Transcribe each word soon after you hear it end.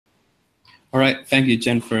All right, thank you,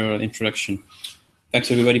 Jen, for the introduction.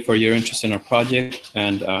 Thanks everybody for your interest in our project.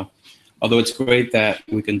 And although it's great that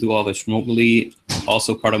we can do all this remotely,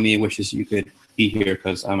 also part of me wishes you could be here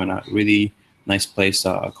because I'm in a really nice place,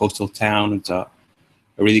 a coastal town. It's a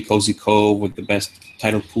really cozy cove with the best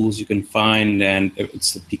tidal pools you can find, and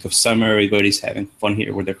it's the peak of summer. Everybody's having fun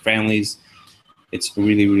here with their families. It's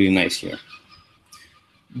really, really nice here.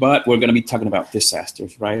 But we're going to be talking about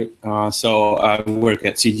disasters, right? So I work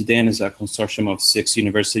at CIGIDEN, as a consortium of 6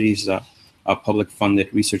 universities, a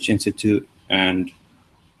public-funded research institute, and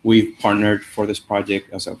we've partnered for this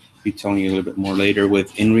project, as I'll be telling you a little bit more later,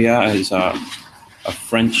 with INRIA, as a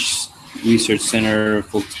French research center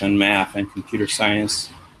focused on math and computer science,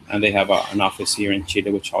 and they have an office here in Chile,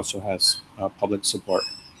 which also has public support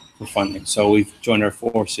for funding. So we've joined our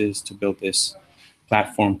forces to build this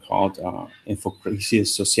platform called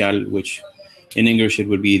InfoCrisis.social, which in English it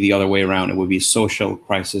would be the other way around. It would be social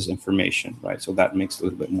crisis information, right? So that makes a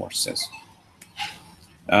little bit more sense.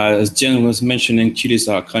 As Jen was mentioning, Chile is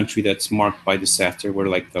a country that's marked by disaster. We're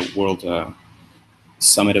like the world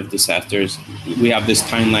summit of disasters. We have this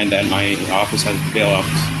timeline that my office has developed.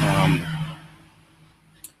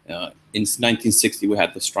 In 1960, we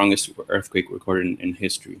had the strongest earthquake recorded in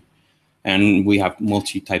history. And we have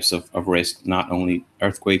multi-types of risk, not only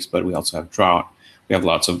earthquakes, but we also have drought. We have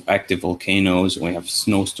lots of active volcanoes, and we have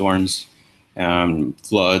snowstorms,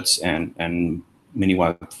 floods, and many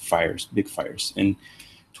wildfires, big fires. In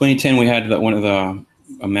 2010, we had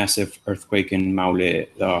a massive earthquake in Maule.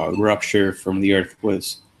 The rupture from the earth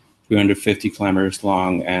was 350 kilometers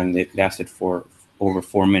long, and it lasted for over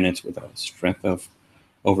 4 minutes with a strength of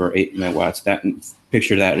over 8 megawatts.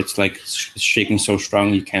 Picture that, it's like shaking so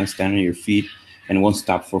strong you can't stand on your feet, and it won't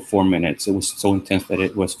stop for 4 minutes. It was so intense that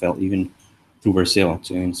it was felt even through Brazil,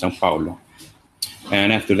 in Sao Paulo.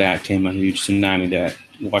 And after that came a huge tsunami that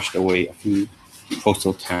washed away a few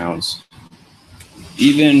coastal towns.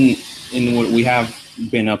 Even in what we have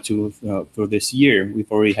been up to for this year,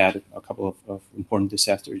 we've already had a couple of important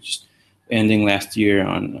disasters. Just ending last year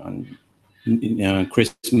on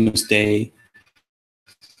Christmas Day,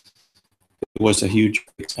 it was a huge,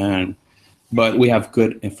 but we have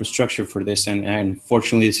good infrastructure for this, and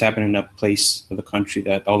fortunately it's happened in a place of the country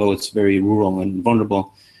that, although it's very rural and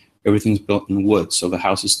vulnerable, everything's built in wood, so the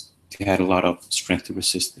houses had a lot of strength to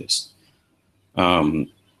resist this.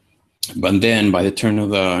 But then by the turn of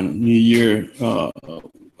the new year,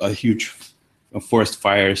 a huge forest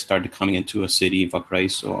fire started coming into a city,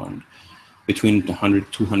 Valparaiso, and between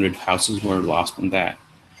 100, 200 houses were lost in that.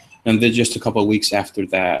 And then just a couple of weeks after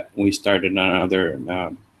that, we started another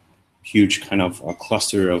huge kind of a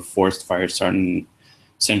cluster of forest fires starting in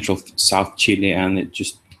central South Chile, and it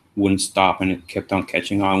just wouldn't stop, and it kept on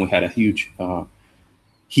catching on. We had a huge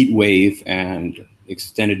heat wave and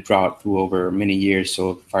extended drought through over many years,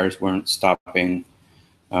 so fires weren't stopping.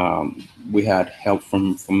 We had help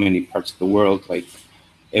from many parts of the world, like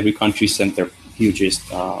every country sent their hugest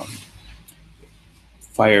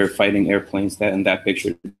firefighting airplanes. That in that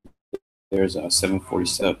picture, there's a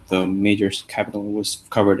 747. The major capital was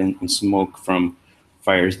covered in smoke from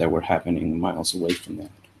fires that were happening miles away from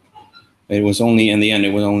that. It was only, in the end,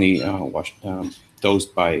 it was only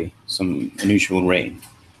dosed by some unusual rain.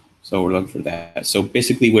 So we're looking for that. So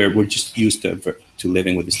basically, we're just used to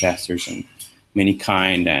living with disasters and many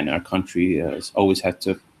kind, and our country has always had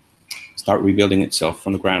to start rebuilding itself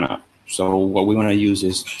from the ground up. So what we want to use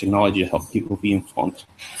is technology to help people be informed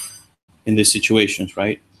in these situations,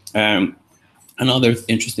 right? Another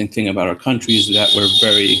interesting thing about our country is that we're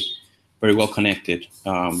very, very well connected.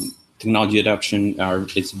 Technology adoption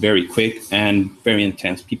it's very quick and very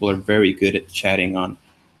intense. People are very good at chatting on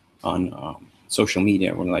social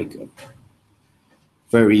media. We're like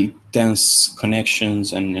very dense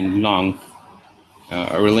connections and long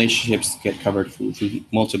relationships get covered through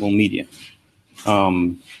multiple media.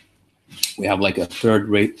 We have like a third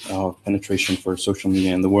rate of penetration for social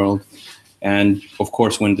media in the world. And of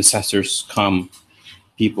course, when disasters come,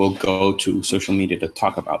 people go to social media to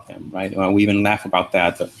talk about them, right? We even laugh about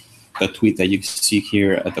that. The tweet that you see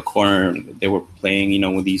here at the corner, they were playing,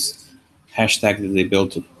 with these hashtags that they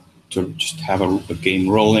built to just have a game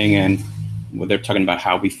rolling. And they're talking about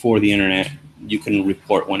how before the internet, you can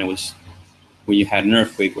report when you had an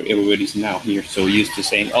earthquake, where everybody's now here so used to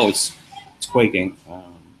saying, oh, it's quaking.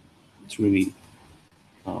 It's really,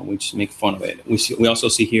 we just make fun of it. We also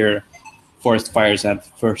see here forest fires at the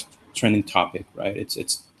first trending topic, right?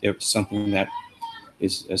 It's something that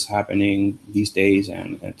is happening these days,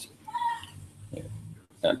 and it's,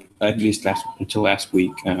 at least until last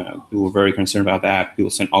week, we were very concerned about that. People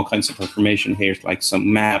sent all kinds of information. Here's like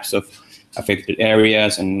some maps of affected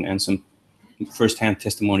areas and some firsthand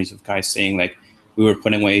testimonies of guys saying like, we were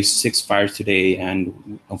putting away 6 fires today,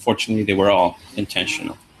 and unfortunately they were all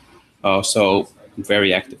intentional. So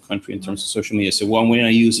very active country in terms of social media. So what we're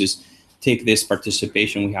going to use is take this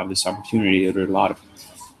participation. We have this opportunity. There's a lot of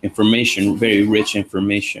information, very rich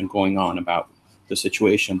information going on about the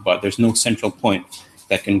situation, but there's no central point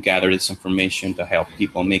that can gather this information to help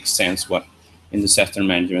people make sense what in disaster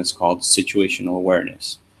management is called situational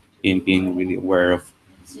awareness, in being really aware of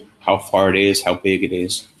how far it is, how big it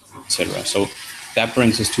is, etc. So that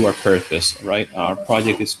brings us to our purpose, right? Our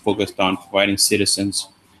project is focused on providing citizens,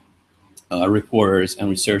 reporters, and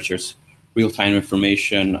researchers real-time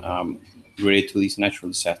information related to these natural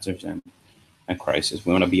disasters and crisis.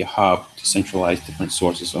 We want to be a hub to centralize different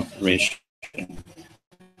sources of information.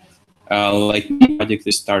 Like the project,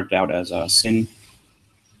 this started out as a sin,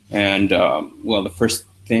 and well, one of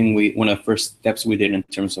the first steps we did in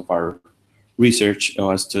terms of our research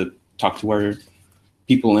was to talk to our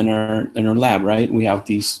people in our lab. Right, we have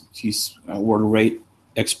these world-rate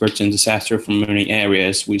experts in disaster from many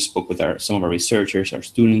areas. We spoke with some of our researchers, our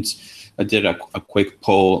students. I did a quick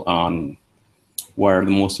poll on what are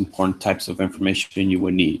the most important types of information you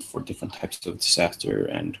would need for different types of disaster,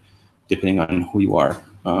 and depending on who you are.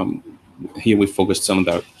 Here we focused some of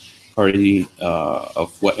the priority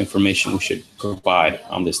of what information we should provide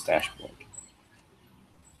on this dashboard.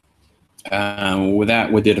 With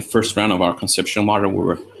that, we did a first round of our conceptual model. We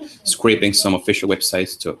were scraping some official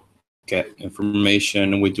websites to get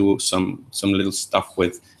information, and we do some little stuff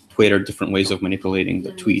with Twitter, different ways of manipulating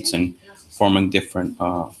the tweets and forming different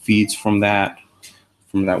feeds from that.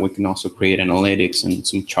 From that, we can also create analytics and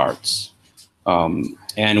some charts.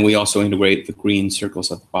 And we also integrate the green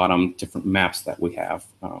circles at the bottom, different maps that we have,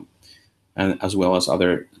 and as well as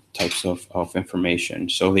other types of information.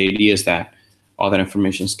 So the idea is that all that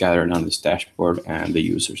information is gathered on this dashboard, and the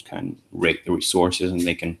users can rate the resources, and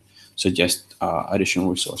they can suggest additional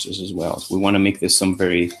resources as well. So we want to make this some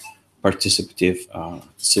very participative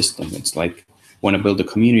system. It's like we want to build a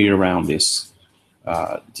community around this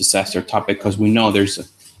disaster topic, because we know there's a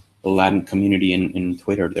Latin community in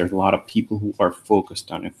Twitter. There's a lot of people who are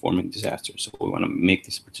focused on informing disasters. So we want to make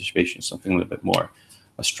this participation something a little bit more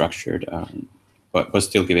structured, but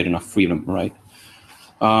still give it enough freedom, right?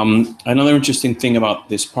 Another interesting thing about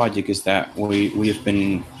this project is that we have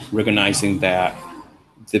been recognizing that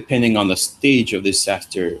depending on the stage of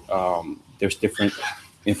disaster, there's different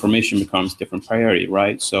information becomes different priority,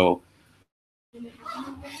 right? So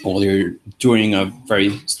while you're during a very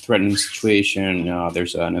threatening situation,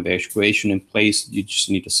 there's an evacuation in place, you just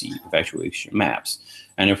need to see evacuation maps.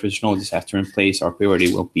 And if there's no disaster in place, our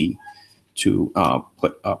priority will be to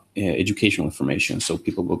put up educational information, so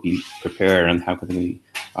people will be prepared, and how can they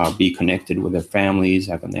be connected with their families,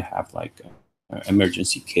 how can they have like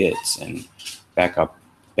emergency kits and backup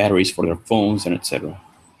batteries for their phones, and etc.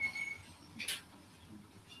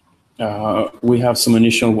 We have some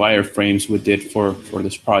initial wireframes we did for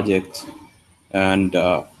this project, and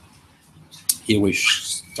here we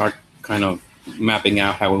start kind of mapping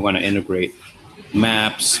out how we want to integrate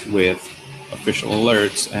maps with official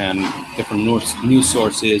alerts and different news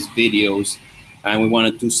sources, videos, and we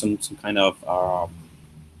want to do some kind of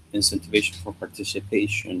incentivization for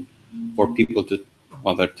participation for people to,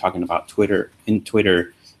 while they're talking about Twitter, in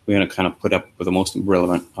Twitter, we're going to kind of put up with the most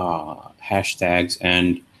relevant hashtags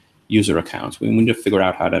and user accounts. We need to figure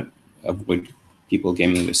out how to avoid people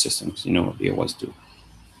gaming the systems, you know what they always do.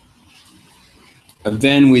 And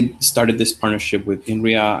then we started this partnership with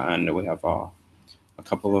INRIA, and we have a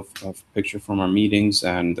couple of pictures from our meetings,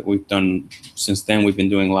 and we've done, since then, we've been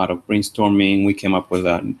doing a lot of brainstorming. We came up with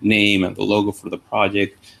a name and the logo for the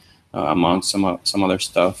project, among some other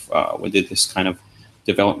stuff. We did this kind of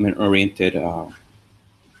development-oriented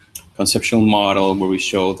conceptual model where we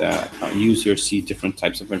show that users see different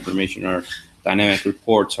types of information, or dynamic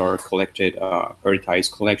reports, or collected,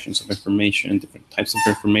 prioritized collections of information, different types of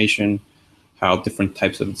information, how different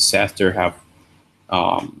types of disaster have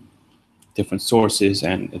different sources,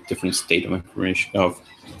 and a different state of information of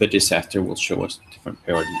the disaster will show us different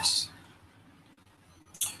priorities.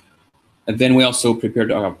 And then we also prepared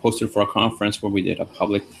a poster for a conference where we did a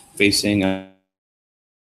public-facing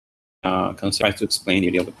concept to explain the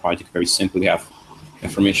idea of the project very simply. We have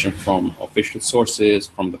information from official sources,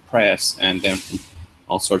 from the press, and then from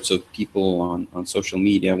all sorts of people on social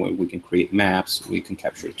media, where we can create maps, we can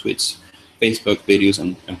capture tweets, Facebook videos,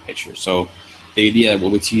 and pictures. So the idea,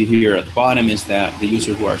 what we see here at the bottom, is that the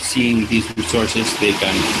users who are seeing these resources, they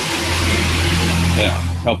can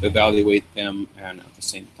help evaluate them, and at the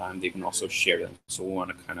same time, they can also share them. So we want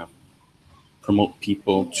to kind of promote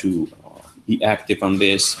people to be active on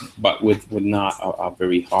this, but with not a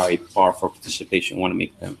very high bar for participation. We want to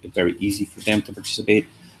make it very easy for them to participate,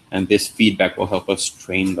 and this feedback will help us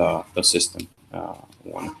train the system.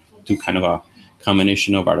 We want to do kind of a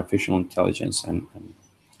combination of artificial intelligence and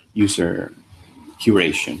user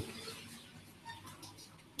curation.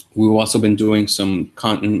 We've also been doing some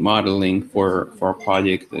content modeling for our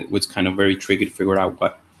project. It was kind of very tricky to figure out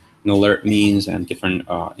what an alert means, and different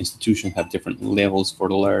institutions have different levels for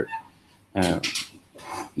the alert.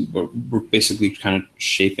 We're basically kind of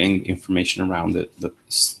shaping information around the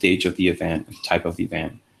stage of the event, type of the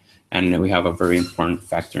event. And we have a very important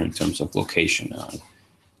factor in terms of location.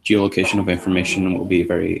 Geolocation of information will be a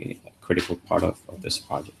very critical part of this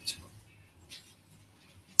project.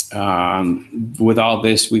 With all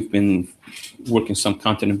this, we've been working some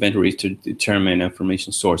content inventories to determine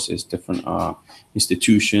information sources, different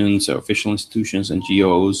institutions, official institutions,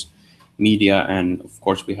 NGOs, media, and of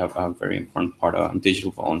course we have a very important part of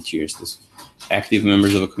digital volunteers, this active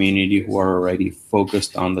members of the community who are already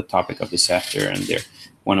focused on the topic of disaster, and they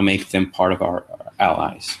want to make them part of our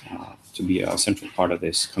allies, to be a central part of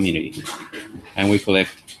this community. And we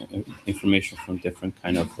collect information from different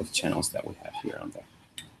kind of channels that we have here on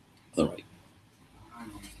the right.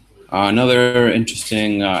 Another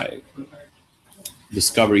interesting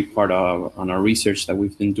discovery part on our research that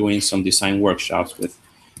we've been doing some design workshops with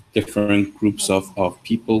different groups of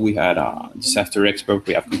people. We had a disaster expert,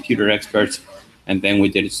 we have computer experts, and then we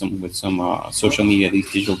did some with some social media,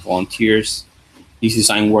 these digital volunteers. These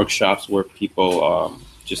design workshops where people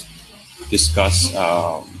just discuss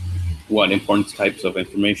what important types of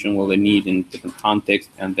information will they need in different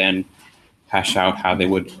contexts, and then hash out how they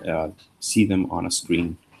would see them on a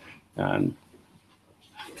screen. And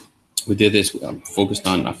we did this focused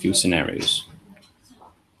on a few scenarios.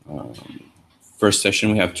 First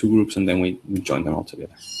session, we have 2 groups, and then we join them all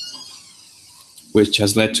together, which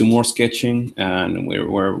has led to more sketching, and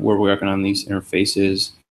we're working on these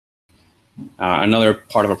interfaces. Another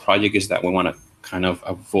part of our project is that we want to kind of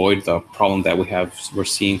avoid the problem that we're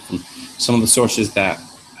seeing from some of the sources that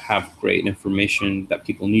have great information that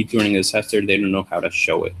people need during a disaster. They don't know how to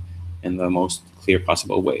show it in the most clear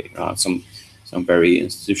possible way. Some very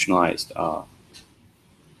institutionalized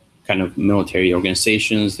kind of military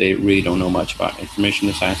organizations, they really don't know much about information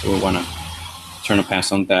design, so we want to turn a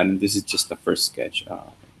pass on that. And this is just the first sketch.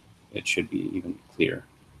 It should be even clearer.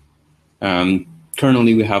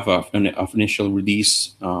 Currently, we have an initial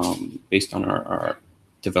release based on our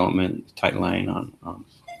development timeline on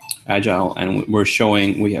Agile, and we're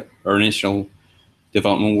showing our initial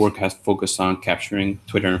development work has focused on capturing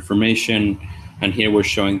Twitter information, and here we're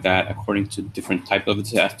showing that according to different type of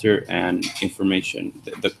disaster and information,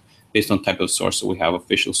 based on type of source. So we have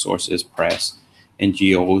official sources, press,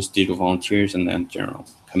 NGOs, digital volunteers, and then general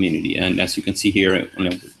community. And as you can see here, in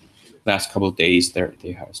the last couple of days, there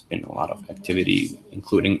has been a lot of activity,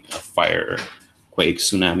 including a fire, quake,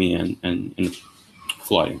 tsunami, and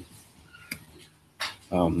flooding.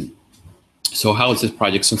 So how is this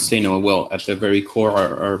project sustainable? Well, at the very core,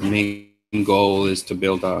 our main goal is to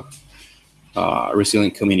build a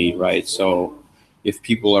resilient community, right? So if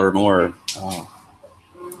people are more,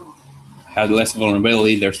 have less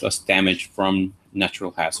vulnerability, there's less damage from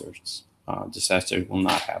natural hazards. Disasters will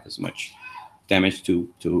not have as much damage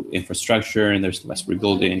to infrastructure, and there's less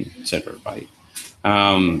rebuilding, etc., right?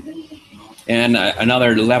 And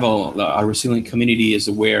another level, a resilient community is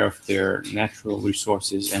aware of their natural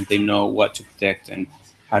resources, and they know what to protect and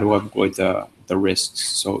how to avoid the risks,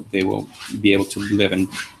 so they will be able to live in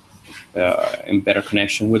better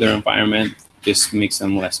connection with their environment. This makes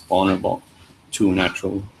them less vulnerable to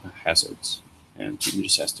natural hazards and to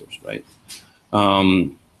disasters, right?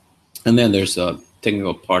 And then there's a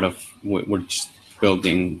technical part of we're just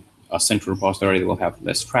building a central repository that will have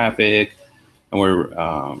less traffic, and we're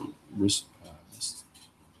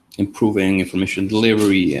improving information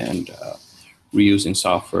delivery and reusing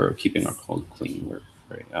software, keeping our code clean. We're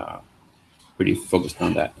very, pretty focused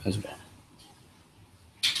on that as well.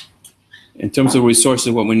 In terms of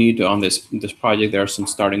resources, what we need on this project, there are some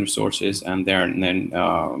starting resources, and then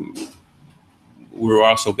we've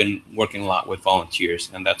also been working a lot with volunteers,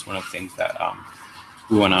 and that's one of the things that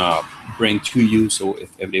we want to bring to you. So if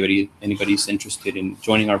anybody's interested in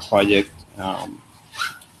joining our project,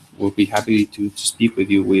 we'll be happy to speak with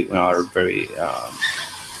you. We are very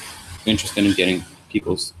interested in getting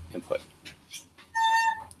people's input.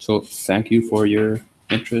 So thank you for your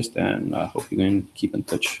interest, and I hope you can keep in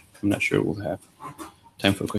touch. I'm not sure we'll have time for questions.